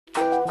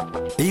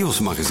EOS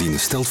Magazine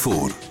stelt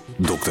voor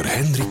Dokter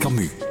Hendrik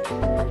Cammu.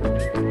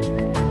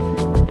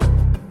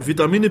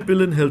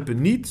 Vitaminepillen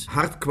helpen niet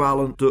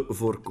hartkwalen te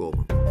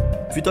voorkomen.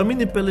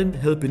 Vitaminepillen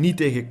helpen niet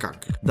tegen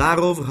kanker.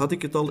 Daarover had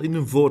ik het al in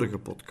een vorige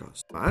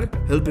podcast. Maar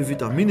helpen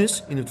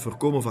vitamines in het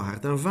voorkomen van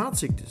hart- en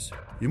vaatziektes?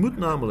 Je moet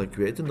namelijk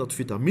weten dat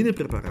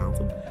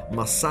vitaminepreparaten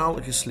massaal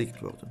geslikt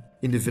worden.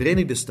 In de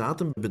Verenigde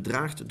Staten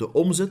bedraagt de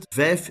omzet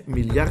 $5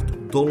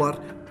 miljard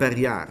per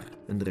jaar.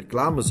 En de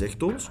reclame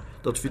zegt ons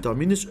dat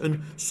vitamines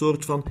een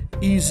soort van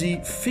easy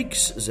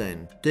fix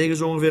zijn tegen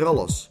zo ongeveer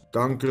alles.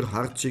 Kanker,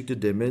 hartziekte,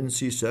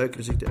 dementie,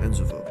 suikerziekte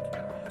enzovoort.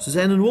 Ze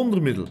zijn een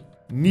wondermiddel.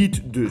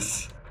 Niet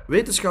dus.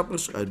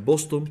 Wetenschappers uit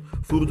Boston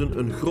voerden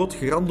een groot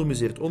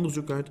gerandomiseerd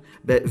onderzoek uit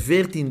bij 14.640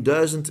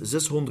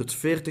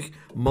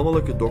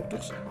 mannelijke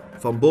dokters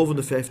van boven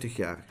de 50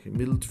 jaar,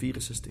 gemiddeld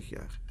 64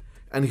 jaar.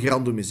 En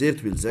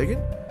gerandomiseerd wil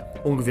zeggen,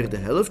 ongeveer de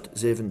helft,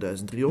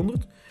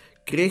 7.300,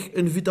 kreeg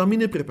een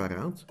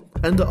vitaminepreparaat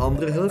en de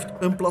andere helft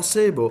een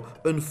placebo,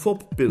 een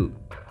foppil.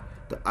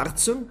 De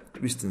artsen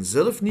wisten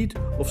zelf niet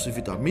of ze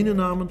vitamine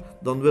namen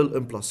dan wel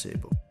een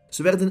placebo.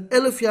 Ze werden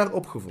 11 jaar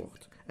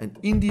opgevolgd. En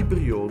in die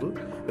periode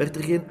werd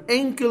er geen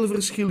enkel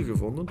verschil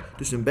gevonden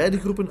tussen beide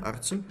groepen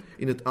artsen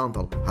in het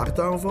aantal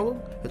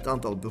hartaanvallen, het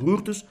aantal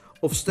beroertes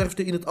of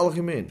sterfte in het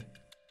algemeen.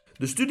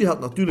 De studie had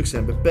natuurlijk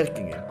zijn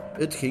beperkingen.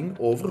 Het ging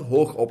over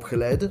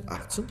hoogopgeleide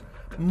artsen,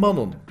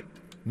 mannen,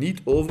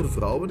 niet over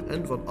vrouwen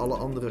en van alle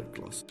andere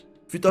klassen.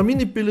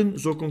 Vitaminepillen,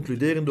 zo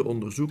concluderen de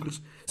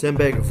onderzoekers, zijn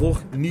bij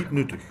gevolg niet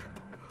nuttig.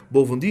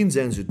 Bovendien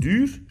zijn ze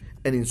duur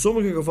en in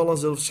sommige gevallen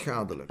zelfs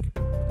schadelijk.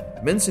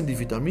 Mensen die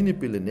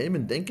vitaminepillen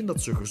nemen denken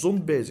dat ze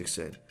gezond bezig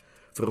zijn,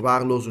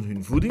 verwaarlozen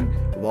hun voeding,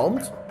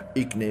 want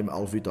ik neem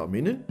al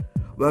vitamine,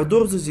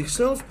 waardoor ze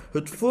zichzelf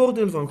het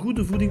voordeel van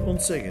goede voeding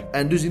ontzeggen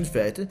en dus in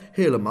feite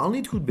helemaal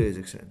niet goed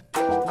bezig zijn.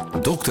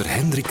 Dokter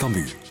Hendrik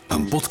Cammu,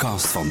 een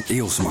podcast van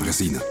EOS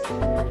Magazine.